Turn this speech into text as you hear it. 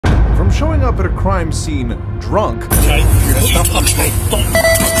showing up at a crime scene drunk.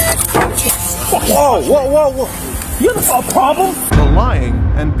 Whoa, whoa, whoa, whoa! You have a problem? The lying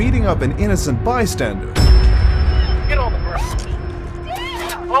and beating up an innocent bystander. Get on the ground.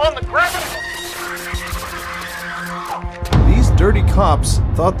 On the ground. These dirty cops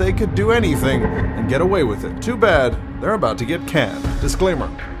thought they could do anything and get away with it. Too bad, they're about to get canned. Disclaimer.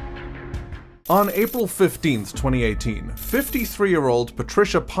 On April 15th, 2018, 53-year-old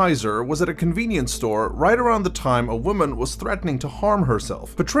Patricia Pizer was at a convenience store right around the time a woman was threatening to harm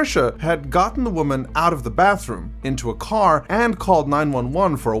herself. Patricia had gotten the woman out of the bathroom, into a car, and called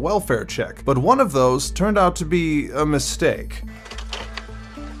 911 for a welfare check. But one of those turned out to be a mistake.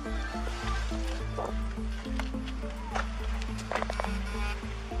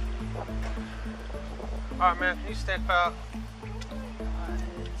 Alright, man, can you step out?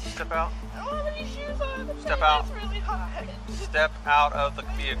 Step out. I don't have any shoes on. Step out. It's really hot. Step out of the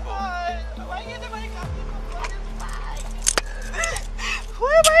vehicle. Why can't I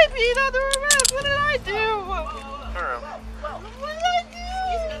Why am I being on the arrest? What did I do? Turn around. What did I do?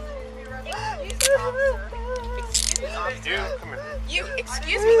 You, come here. You,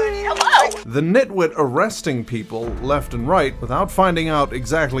 excuse me. Hello. The nitwit arresting people left and right without finding out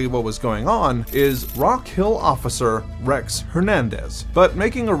exactly what was going on is Rock Hill officer Rex Hernandez. But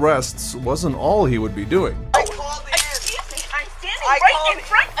making arrests wasn't all he would be doing. Excuse me, I'm standing right in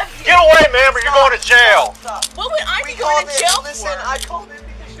front of you. Get away, ma'am, or you're going to jail. What would I be going to jail Listen, for? I called in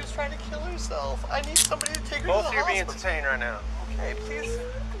because she was trying to kill herself. I need somebody to take her Both to of the you are being hospital. detained right now. Okay, please.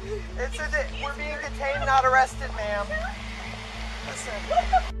 We're being detained, not arrested, ma'am. Listen.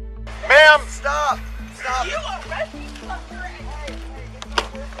 Ma'am! Stop! Stop! You arrest me.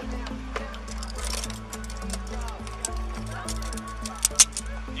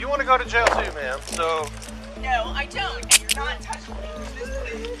 You want to go to jail too, ma'am. So No, I don't. And you're not touching me.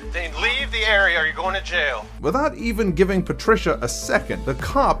 then leave the area or you're going to jail. Without even giving Patricia a second, the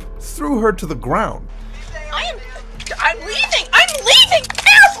cop threw her to the ground. I'm leaving. I'm leaving.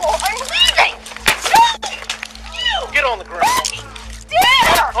 Asshole, I'm leaving. You. Get on the ground.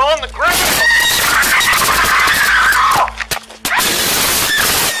 There. On the ground.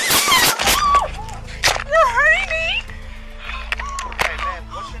 You're hurting me. Hey, man,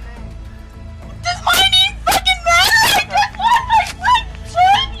 what's your name? Does my name fucking matter? I just want my front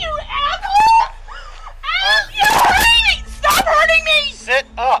chin, you asshole. You're hurting me. Stop hurting me. Sit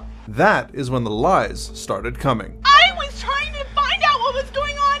up. That is when the lies started coming. I was trying to find out what was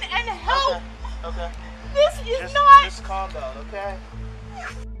going on and help. Okay. This is not. Just calm down, okay?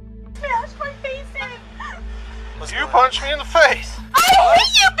 Smash my face in. You punched me in the face. I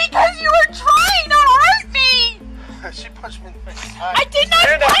hate you because you were trying to hurt me. She punched me in the face. I did not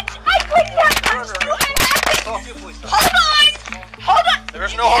Stand up. punch. I could not punch you in the Talk to the police. Hold on. Hold on.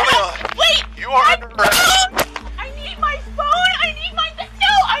 There's no holding on. Wait. You are under arrest. I need my phone. I need my.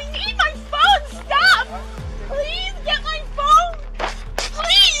 No, I need my phone. Stop. Please get my phone.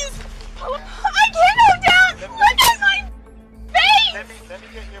 Please. I can't go down. Look at my face. Let me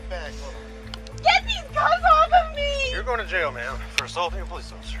get your bag. Hold on. Get these guns off of me. You're going to jail, ma'am, for assaulting a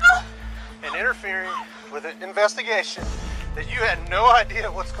police officer and interfering with an investigation that you had no idea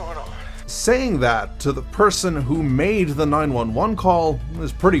what's going on. Saying that to the person who made the 911 call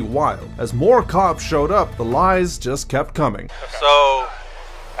is pretty wild. As more cops showed up, the lies just kept coming. So,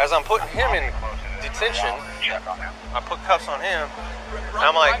 as I'm putting him in detention, I put cuffs on him. And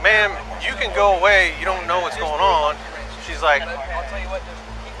I'm like, ma'am, you can go away. You don't know what's going on. She's like,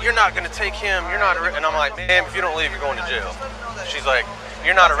 you're not going to take him. You're not. And I'm like, ma'am, if you don't leave, you're going to jail. She's like,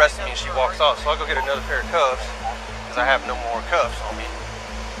 you're not arresting me. And she walks off. So I go get another pair of cuffs because I have no more cuffs on me.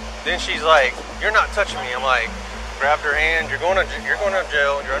 Then she's like, you're not touching me. I'm like, grabbed her hand. You're going to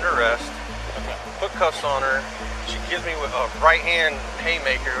jail. You're under arrest. Put cuffs on her. She gives me a right hand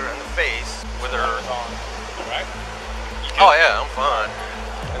haymaker in the face with her. Right? Oh yeah, I'm fine.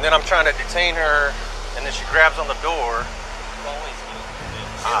 And then I'm trying to detain her, and then she grabs on the door.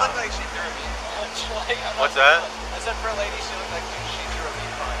 She looked like she threw me a punch. What's that? I said for a lady, she looked like she threw me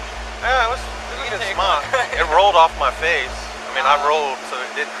a punch. Yeah, it was a good smile. It rolled off my face. I mean, I rolled so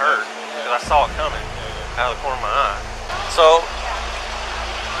it didn't hurt because I saw it coming out of the corner of my eye. So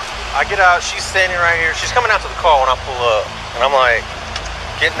I get out. She's standing right here. She's coming out to the car when I pull up, and I'm like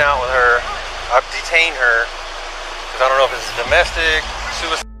getting out with her. I detain her because I don't know if it's domestic,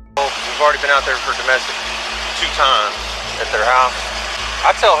 suicide. We've already been out there for domestic 2 times at their house.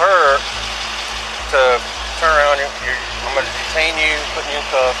 I tell her to turn around. I'm going to detain you, put you in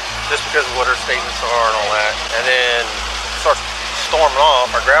cuffs, just because of what her statements are and all that. And then starts storming off.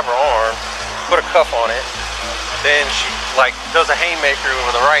 I grab her arm, put a cuff on it, Then she like does a haymaker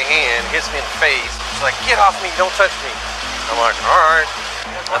with her right hand, hits me in the face. She's like, "Get off me! Don't touch me!" I'm like, "All right."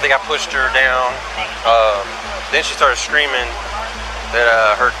 I think I pushed her down. Then she started screaming that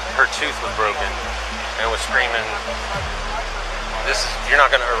her tooth was broken, and was screaming, "You're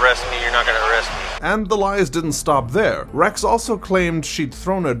not gonna arrest me! You're not gonna arrest me!" And the lies didn't stop there. Rex also claimed she'd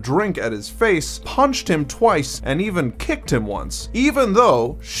thrown a drink at his face, punched him twice, and even kicked him once, even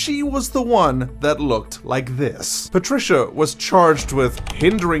though she was the one that looked like this. Patricia was charged with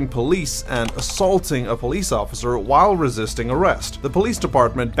hindering police and assaulting a police officer while resisting arrest. The police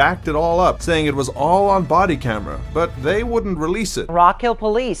department backed it all up, saying it was all on body camera, but they wouldn't release it. Rock Hill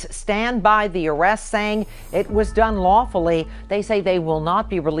police stand by the arrest, saying it was done lawfully. They say they will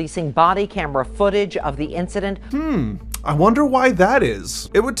not be releasing body camera footage of the incident. I wonder why that is.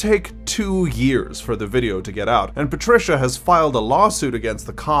 It would take 2 years for the video to get out, and Patricia has filed a lawsuit against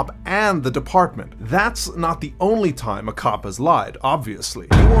the cop and the department. That's not the only time a cop has lied, obviously.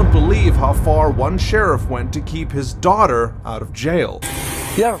 You won't believe how far one sheriff went to keep his daughter out of jail.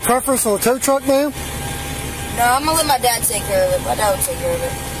 You have a preference on a tow truck, man? No, I'm gonna let my dad take care of it. My dad will take care of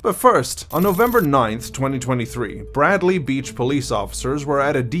it. But first, on November 9th, 2023, Bradley Beach police officers were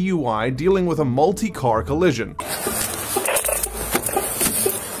at a DUI dealing with a multi-car collision.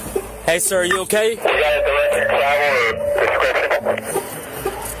 Hey sir, are you okay?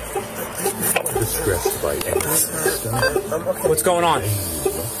 What's going on?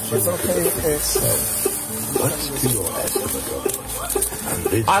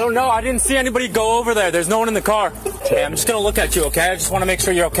 I don't know. I didn't see anybody go over there. There's no one in the car. Hey, I'm just gonna look at you, okay? I just want to make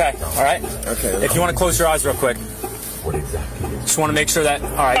sure you're okay. All right? Okay. If you want to close your eyes real quick. Just want to make sure that.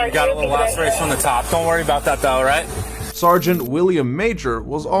 All right, you got a little laceration on the top. Don't worry about that though, all right? Sergeant William Major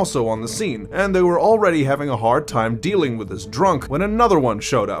was also on the scene, and they were already having a hard time dealing with this drunk when another one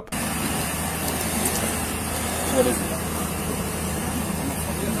showed up. What is it?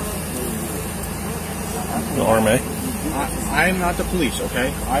 The RMA? I'm not the police,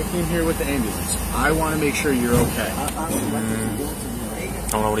 okay? I came here with the ambulance. I want to make sure you're okay. I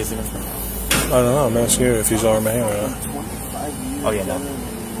don't know what he's thinking. I don't know. I'm asking you if he's RMA or not. Oh, yeah, no.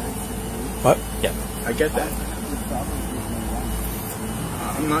 What? Yeah. I get that.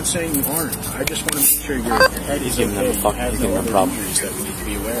 I'm not saying you aren't. I just want to make sure your head is okay. He's giving them a problem. Injuries that we need to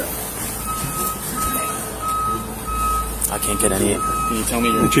be aware of. I can't get any. Can you tell me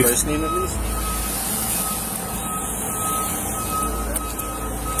your first name at least?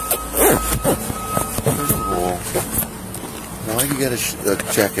 First of all, why you got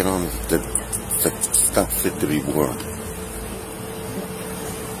a jacket on that's not fit to be worn?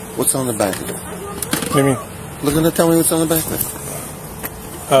 What's on the back of it? What do you mean? Look at it, tell me what's on the back of it.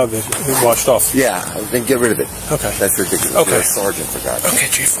 Oh, they washed off. Yeah, then get rid of it. Okay. That's ridiculous. Okay. You're a sergeant, for God's sake. Okay,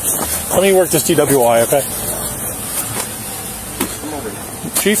 Chief. Let me work this DWI, okay?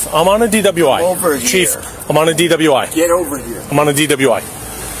 Chief, I'm on a DWI. Over here. Chief, I'm on a DWI. Get over here. I'm on a DWI.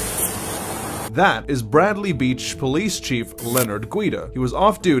 That is Bradley Beach Police Chief Leonard Guida. He was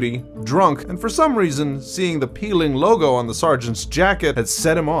off duty, drunk, and for some reason, seeing the peeling logo on the sergeant's jacket had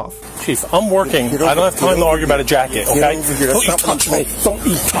set him off. Chief, I'm working. I don't have time to argue about a jacket, okay? Get over here. Don't you touch me. Don't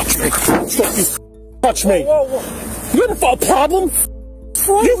you touch me. Don't you touch me. You have a problem?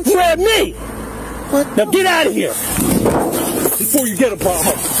 You grabbed me. What? Now get out of here before you get a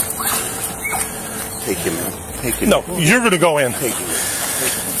problem. Take him out. Take him. No, you're going to go in. Take him.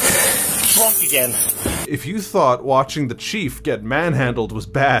 Drunk again. If you thought watching the chief get manhandled was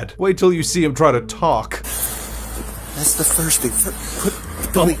bad, wait till you see him try to talk. That's the first thing.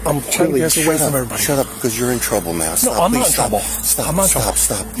 Billy, I'm trying to get away from everybody. Shut up, because you're in trouble now. Stop, No, I'm not in please, trouble. Stop. I'm not in trouble.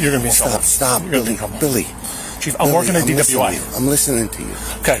 Stop. You're going to be in trouble. Stop. You're gonna be Billy. in trouble. Billy. Chief, I'm working at DWI. I'm listening to you.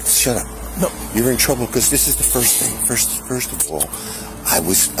 Okay. Shut up. No. You're in trouble because this is the first thing. First of all, I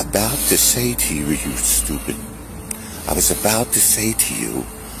was about to say to you, you stupid. I was about to say to you,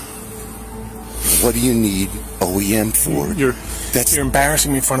 what do you need OEM for? You're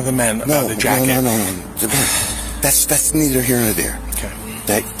embarrassing me in front of the men about the jacket. No. That's neither here nor there. Okay.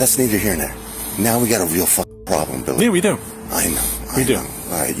 That's neither here nor there. Now we got a real fucking problem, Billy. Yeah, we do. I know. We do.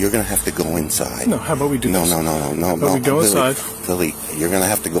 All right, you're gonna have to go inside. No, how about we do No. this? No. we go Billy, inside? Billy, you're gonna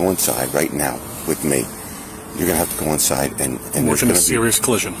have to go inside right now with me. You're gonna have to go inside and We're in a serious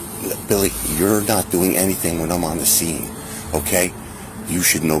collision. Billy, you're not doing anything when I'm on the scene, okay? You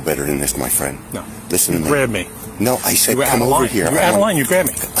should know better than this, my friend. No. Listen to me. Grab me. No, I said You were come out of over line. here. You were out of line. You grabbed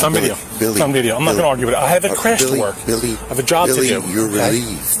me. It's on video. Billy, it's on video. I'm not going to argue with it. I have a crash to work. Billy, I have a job to do. You're okay?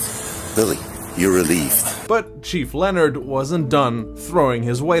 relieved. Billy, you're relieved. But Chief Leonard wasn't done throwing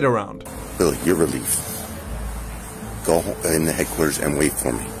his weight around. Billy, you're relieved. Go in the headquarters and wait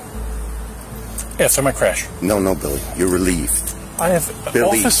for me. Answer my crash. No, Billy. You're relieved. I have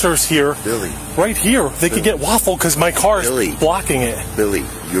officers here. Billy. Right here. They could get waffled because my car is blocking it. Billy,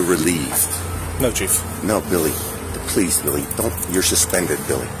 you're relieved. No, Chief. No, Billy. Please, Billy. Don't. You're suspended,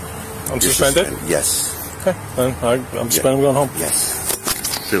 Billy. I'm suspended? Yes. Okay. I'm suspended. I'm going home.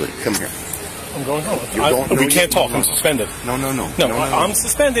 Yes. Billy, come here. I'm going home. We can't talk. I'm suspended. No. I'm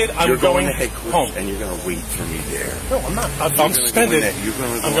suspended. I'm going home. And you're going to wait for me there. No, I'm not. I'm suspended.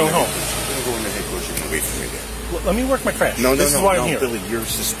 I'm going home. You're going to go in the headquarters. You're going to wait for me there. Let me work my crash. This is why I'm here. Billy, you're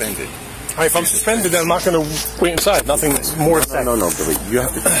suspended. If I'm suspended, then I'm not going to wait inside. Nothing more to say. No, Billy. You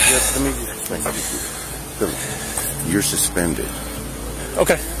have to. Let me explain to you. Billy, you're suspended.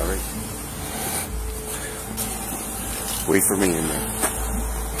 Okay. All right. Wait for me in there.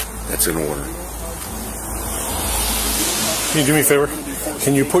 That's an order. Can you do me a favor?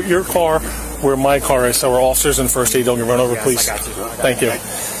 Can you put your car where my car is so our officers and first aid don't get run over, please? Thank you.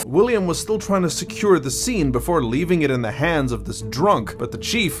 William was still trying to secure the scene before leaving it in the hands of this drunk, but the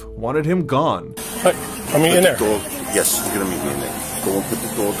chief wanted him gone. I mean, in there. Yes, you're going to meet me in there. Go and put the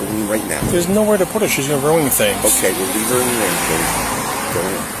dog in right now. There's nowhere to put her. She's going to ruin things. Okay, we'll leave her in there. Go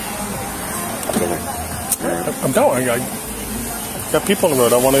in. I'm going. I got people on the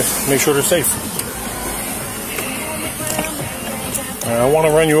road. I want to make sure they're safe. I want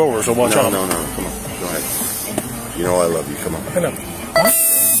to run you over, so watch out. No. Come on. Go ahead. You know I love you. Come on. I know. What?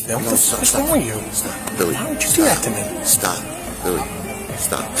 What's wrong with you? Stop. Billy. Why would you do that to me? Stop. Billy.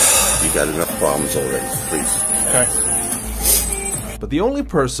 Stop. You got enough problems already. Please. Okay. But the only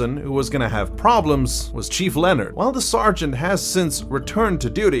person who was gonna have problems was Chief Leonard. While the sergeant has since returned to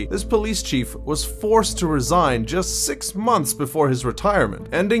duty, this police chief was forced to resign just 6 months before his retirement.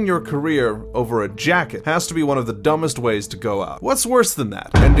 Ending your career over a jacket has to be one of the dumbest ways to go out. What's worse than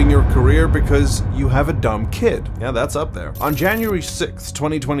that? Ending your career because you have a dumb kid. Yeah, that's up there. On January 6,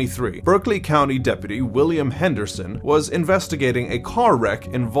 2023, Berkeley County Deputy William Henderson was investigating a car wreck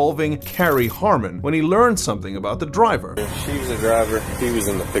involving Carrie Harmon when he learned something about the driver. She was the driver. He was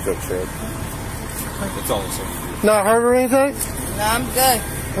in the pickup truck. That's all I'm saying. Not hurt or anything? No, I'm good.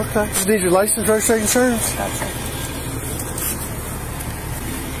 Okay. You need your license, registration, insurance?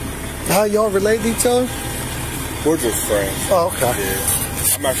 How y'all relate to each other? We're just friends. Oh, okay.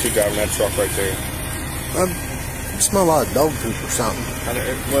 Yeah. I'm actually driving that truck right there. I smell like dog poop or something.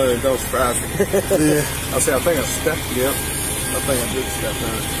 Well, it don't surprise me. Yeah. I think I stepped. Yep. I think I did step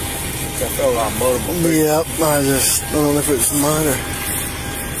in it. I felt a lot of mud on my face. Yep, I don't know if it's mine or...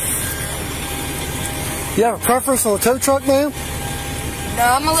 You have a preference on a tow truck, ma'am? No,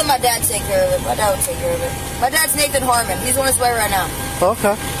 I'm gonna let my dad take care of it. My dad will take care of it. My dad's Nathan Harmon. He's on his way right now.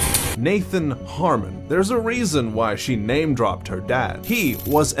 Okay. Nathan Harmon. There's a reason why she name-dropped her dad. He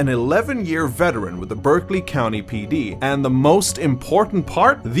was an 11-year veteran with the Berkeley County PD, and the most important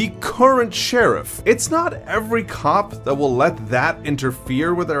part, the current sheriff. It's not every cop that will let that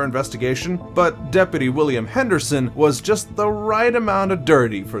interfere with their investigation, but Deputy William Henderson was just the right amount of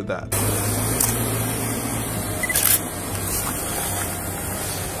dirty for that.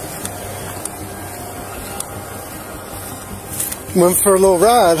 Went for a little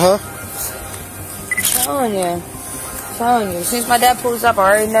ride, huh? I'm telling you. Since my dad pulls up, I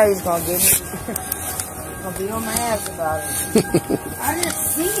already know he's gonna get me. He's gonna be on my ass about it. I didn't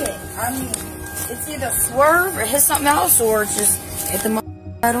see it. I mean, it's either swerve or hit something else, or it's just hit the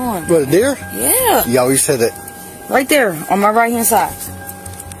right on. What, a deer? Yeah. You always said it. Right there, on my right hand side.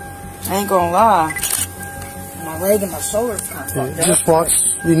 I ain't gonna lie. My leg and my shoulder's kind of fucked up. Just watch.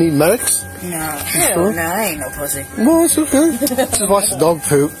 You need medics? No, hell no, I ain't no pussy. Well, it's okay. Just watch the dog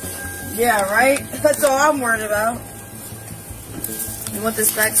poop. Yeah, right? That's all I'm worried about. You want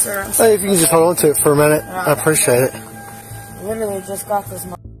this back, sir? Hey, if you can just hold on to it for a minute, I appreciate it. Literally just got this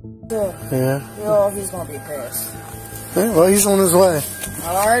Yeah. Oh, he's gonna be pissed. Yeah, well, he's on his way.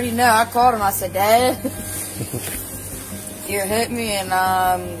 I already know. I called him. I said, Dad, deer hit me, and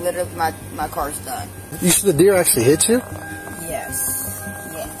literally my car's done. You said the deer actually hit you? Yes.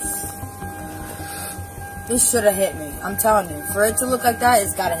 This should have hit me. I'm telling you. For it to look like that,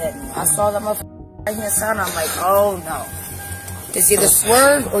 it's gotta hit me. I saw that motherfucker right here sound. I'm like, oh no. It's either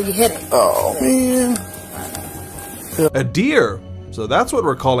swerve or you hit it. Oh man. A deer. So that's what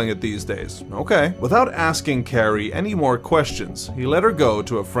we're calling it these days. Okay. Without asking Carrie any more questions, he let her go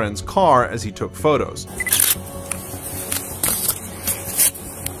to a friend's car as he took photos.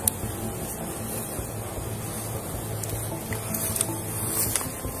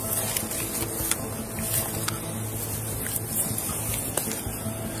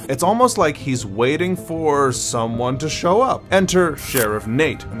 It's almost like he's waiting for someone to show up. Enter Sheriff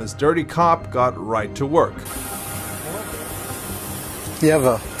Nate, and this dirty cop got right to work. You have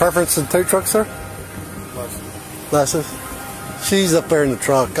a preference in tow trucks, sir? Leslie? She's up there in the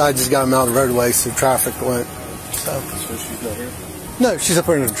truck. I just got him out of the roadway so traffic went. So she's not here? No, she's up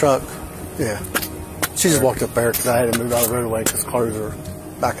there in the truck. Yeah. She just walked up there because I had to move out of the roadway because cars are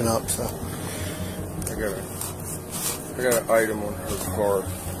backing up, so. I got an item on her car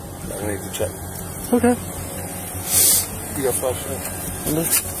that I need to check. Okay. You got flashlight?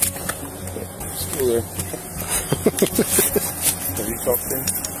 Still there. Have you talked to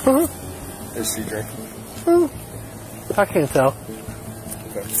her? Is she drinking? I can't tell.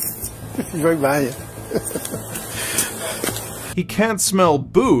 Okay. She's right behind you. He can't smell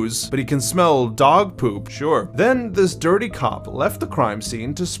booze, but he can smell dog poop, sure. Then this dirty cop left the crime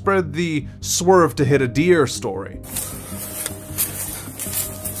scene to spread the swerve to hit a deer story.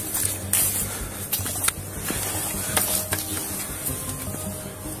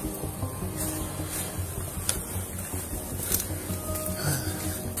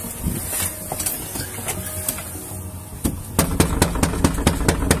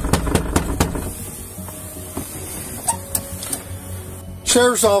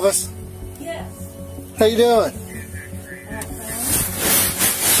 Sheriff's office. Yes. How you doing?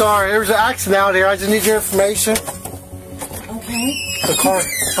 Sorry, there was an accident out here. I just need your information. Okay. The car.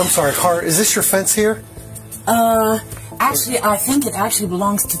 I'm sorry, car. Is this your fence here? Actually, I think it actually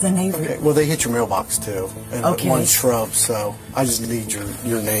belongs to the neighbor. Okay. Well, they hit your mailbox too, and okay. One shrub. So I just need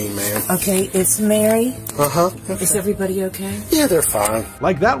your name, man. Okay, it's Mary. Okay. Is everybody okay? Yeah, they're fine.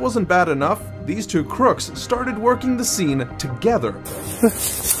 Like that wasn't bad enough, these two crooks started working the scene together.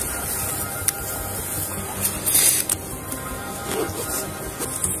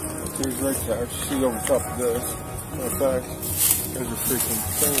 She's right there. She's over top of this. In fact, there's a freaking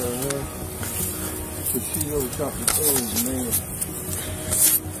thing right there. But she's over top of the man.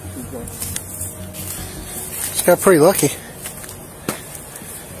 She got pretty lucky.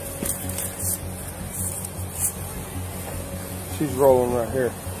 She's rolling right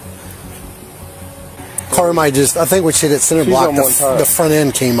here. Car might just, I think when she hit center block, the front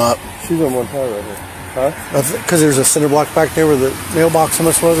end came up. She's on one tire right here. Huh? Because there's a center block back there where the mailbox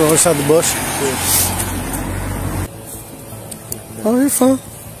almost was on the other side of the bush. Yeah. Oh, you're fine.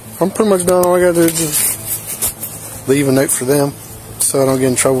 I'm pretty much done. All I gotta do is just leave a note for them so I don't get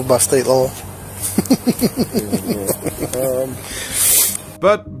in trouble by state law.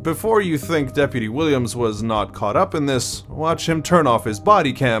 But before you think Deputy Williams was not caught up in this, watch him turn off his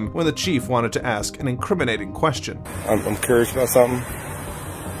body cam when the chief wanted to ask an incriminating question. I'm curious about something.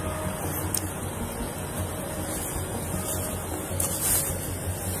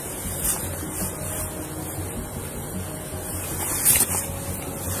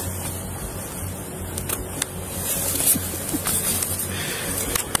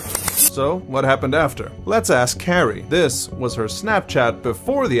 So, what happened after? Let's ask Carrie. This was her Snapchat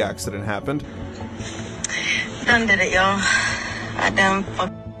before the accident happened. Done did it, y'all. I done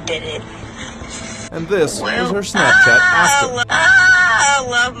did it. And this was her Snapchat after. I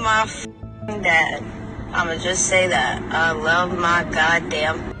love my dad. I'ma just say that. I love my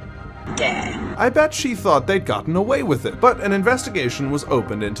goddamn dad. I bet she thought they'd gotten away with it, but an investigation was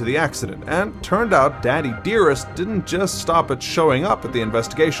opened into the accident, and turned out Daddy Dearest didn't just stop at showing up at the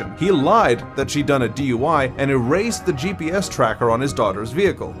investigation. He lied that she'd done a DUI and erased the GPS tracker on his daughter's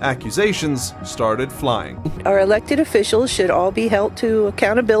vehicle. Accusations started flying. Our elected officials should all be held to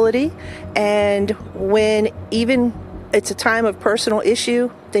accountability, and when even it's a time of personal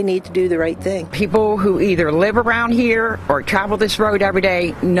issue, they need to do the right thing. People who either live around here or travel this road every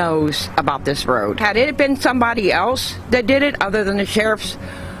day knows about this road. Had it been somebody else that did it other than the sheriff's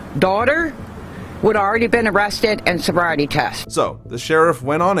daughter, would have already been arrested and sobriety test. So the sheriff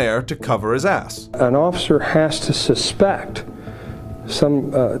went on air to cover his ass. An officer has to suspect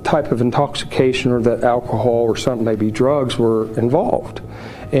some type of intoxication, or that alcohol or something, maybe drugs, were involved.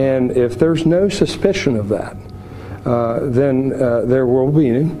 And if there's no suspicion of that, then there will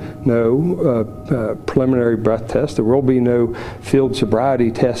be no preliminary breath test. There will be no field sobriety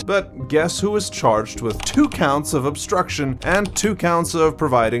test. But guess who was charged with 2 counts of obstruction and 2 counts of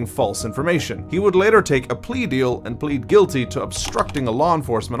providing false information? He would later take a plea deal and plead guilty to obstructing a law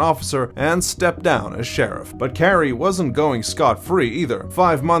enforcement officer and step down as sheriff. But Carrie wasn't going scot-free either.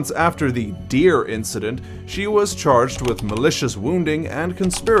 5 months after the deer incident, she was charged with malicious wounding and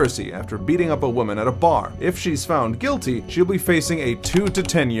conspiracy after beating up a woman at a bar. If she's found guilty, she'll be facing a 2 to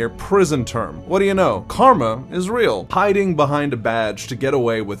 10 year prison term. What do you know? Karma is real. Hiding behind a badge to get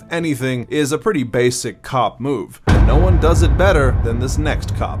away with anything is a pretty basic cop move. And no one does it better than this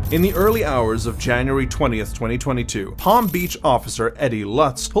next cop. In the early hours of January 20th, 2022, Palm Beach officer Eddie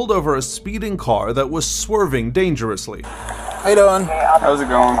Lutz pulled over a speeding car that was swerving dangerously. How you doing? How's it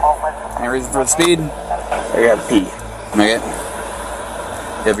going? Any reason for the speed? I gotta pee. Okay.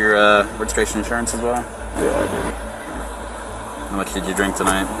 You have your registration insurance as well? Yeah, I do. How much did you drink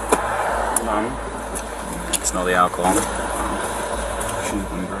tonight? None. Smell the alcohol.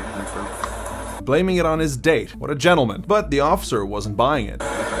 Blaming it on his date. What a gentleman. But the officer wasn't buying it.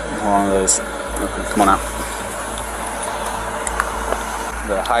 One of those. Come on out.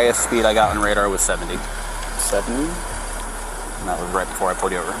 The highest speed I got on radar was 70. 70? And that was right before I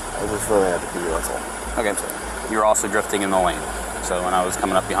pulled you over. I just really had to pee, that's all. Okay. You were also drifting in the lane. So when I was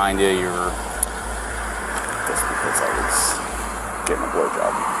coming up behind you, you were... Just because I was getting a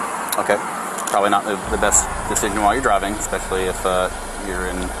blowjob. Okay. Probably not the best decision while you're driving, especially if you're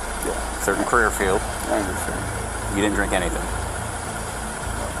in a certain career field. I understand. You didn't drink anything?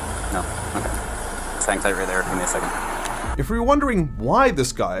 No? Okay. Just hang tight right there. Give me a second. If you're wondering why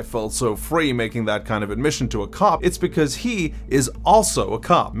this guy felt so free making that kind of admission to a cop, it's because he is also a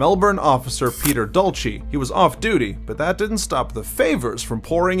cop. Melbourne officer Peter Dolce. He was off duty, but that didn't stop the favors from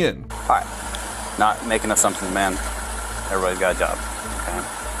pouring in. Alright. Not making assumptions, man. Everybody's got a job. Okay?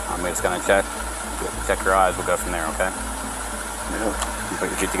 I'm just gonna check your eyes, we'll go from there, okay? You put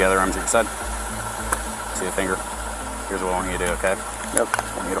your feet together, arms at your side. See the finger? Here's what I want you to do, okay? Yep.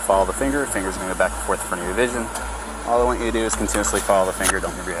 I want you to follow the finger. Finger's gonna go back and forth in front of your vision. All I want you to do is continuously follow the finger,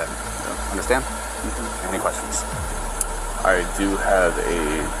 don't move your head. Understand? Any questions? I do have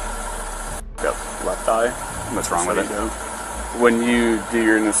a left eye. What's wrong with it? When you do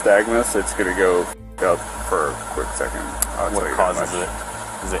your nystagmus, it's going to go up for a quick second. What causes it?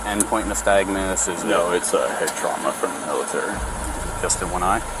 Is it endpoint nystagmus? No, it's a head trauma from the military. Just in one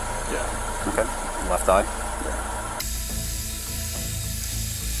eye? Yeah. Okay. Left eye?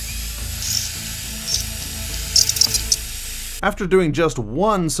 After doing just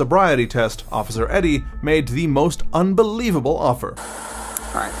one sobriety test, Officer Eddie made the most unbelievable offer.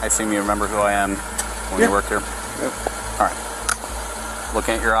 Alright, I assume you remember who I am when you worked here? Yep. Alright.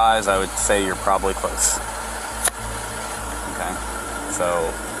 Looking at your eyes, I would say you're probably close. Okay.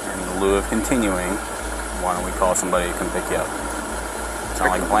 So, in lieu of continuing, why don't we call somebody who can pick you up?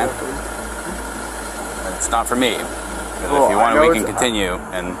 Sound like a plan? It's not for me. Because if you want, we can continue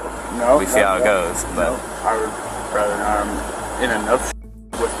and we see how it goes. But I would rather not. I'm in enough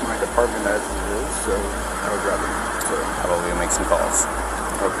with my department as it is, so I would rather not. So. How about we make some calls?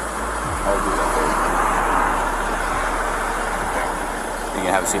 Okay. I'll do that for you. You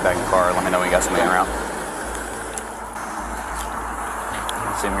can have a seat back in the car. Let me know when you got something around.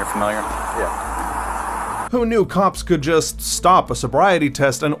 Assume you're familiar? Yeah. Who knew cops could just stop a sobriety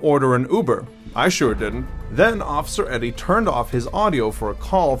test and order an Uber? I sure didn't. Then Officer Eddie turned off his audio for a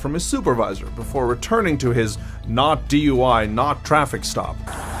call from his supervisor before returning to his not DUI, not traffic stop.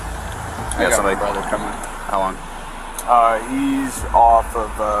 I got somebody. Brother coming. How long? He's off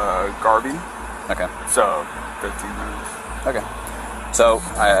of Garby. Okay. So 15 minutes. Okay. So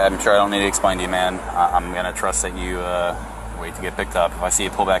I'm sure I don't need to explain to you, man. I'm gonna trust that you wait to get picked up. If I see you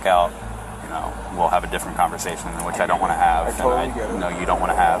pull back out, we'll have a different conversation, which I don't want to have. I totally get it. No, you don't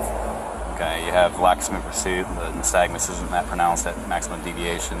want to have. Okay, you have laxum in pursuit. The nystagmus isn't that pronounced at maximum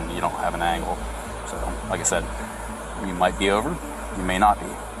deviation. You don't have an angle. So, like I said, you might be over. You may not be.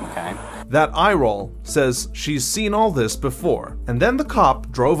 Okay. That eye roll says she's seen all this before. And then the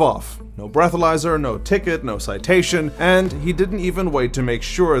cop drove off. No breathalyzer, no ticket, no citation, and he didn't even wait to make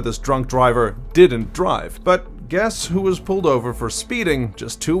sure this drunk driver didn't drive. But guess who was pulled over for speeding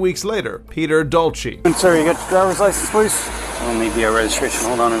just 2 weeks later? Peter Dolce. Sir, you got your driver's license, please? I'll need your registration.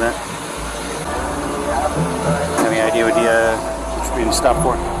 Hold on to that. Have any idea what you're being stopped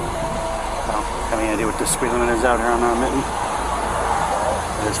for? Have any idea what the speed limit is out here on Mitten?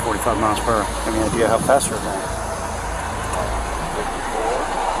 It is 45 miles per hour. Have any idea how fast you're going?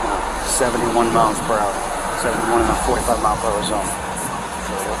 71 miles per hour. 71 in a 45 mile per hour zone.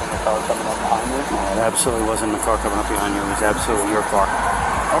 So it wasn't the car coming up behind you? No, it absolutely wasn't the car coming up behind you. It was absolutely your car.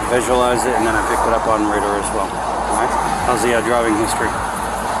 I visualized it and then I picked it up on radar as well. Alright? How's the driving history?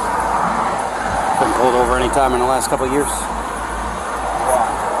 Been pulled over any time in the last couple of years?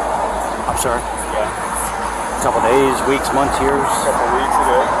 I'm sorry? Yeah. A couple days, weeks, months, years? A couple weeks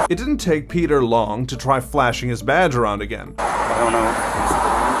ago. It didn't take Peter long to try flashing his badge around again. I don't know.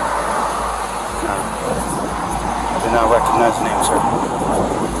 No. I do not recognize the name, sir.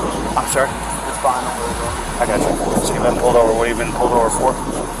 I'm sorry? It's fine. I got you. So you've been pulled over. What have you been pulled over for?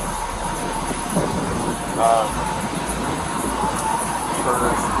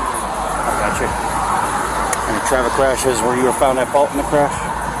 I got you. Any traffic crashes where you were found at fault in the crash?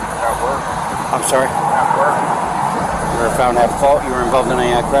 At work. I'm sorry? At work. You were found at fault? You were involved in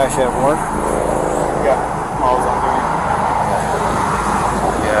a crash at work? Yeah. All I'm doing.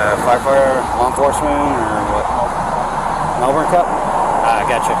 Yeah. firefighter, law enforcement, or what? Melbourne Cup? I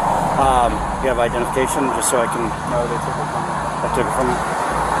gotcha. You have identification just so I can... No, they took it from me. They took it from me?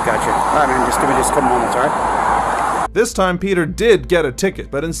 Gotcha. Alright, man, just give me just a couple moments, alright? This time Peter did get a ticket,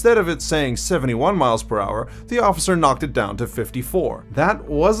 but instead of it saying 71 miles per hour, the officer knocked it down to 54. That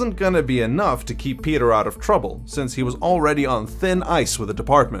wasn't gonna be enough to keep Peter out of trouble, since he was already on thin ice with the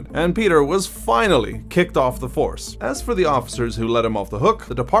department, and Peter was finally kicked off the force. As for the officers who let him off the hook,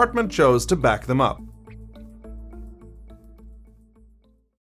 the department chose to back them up.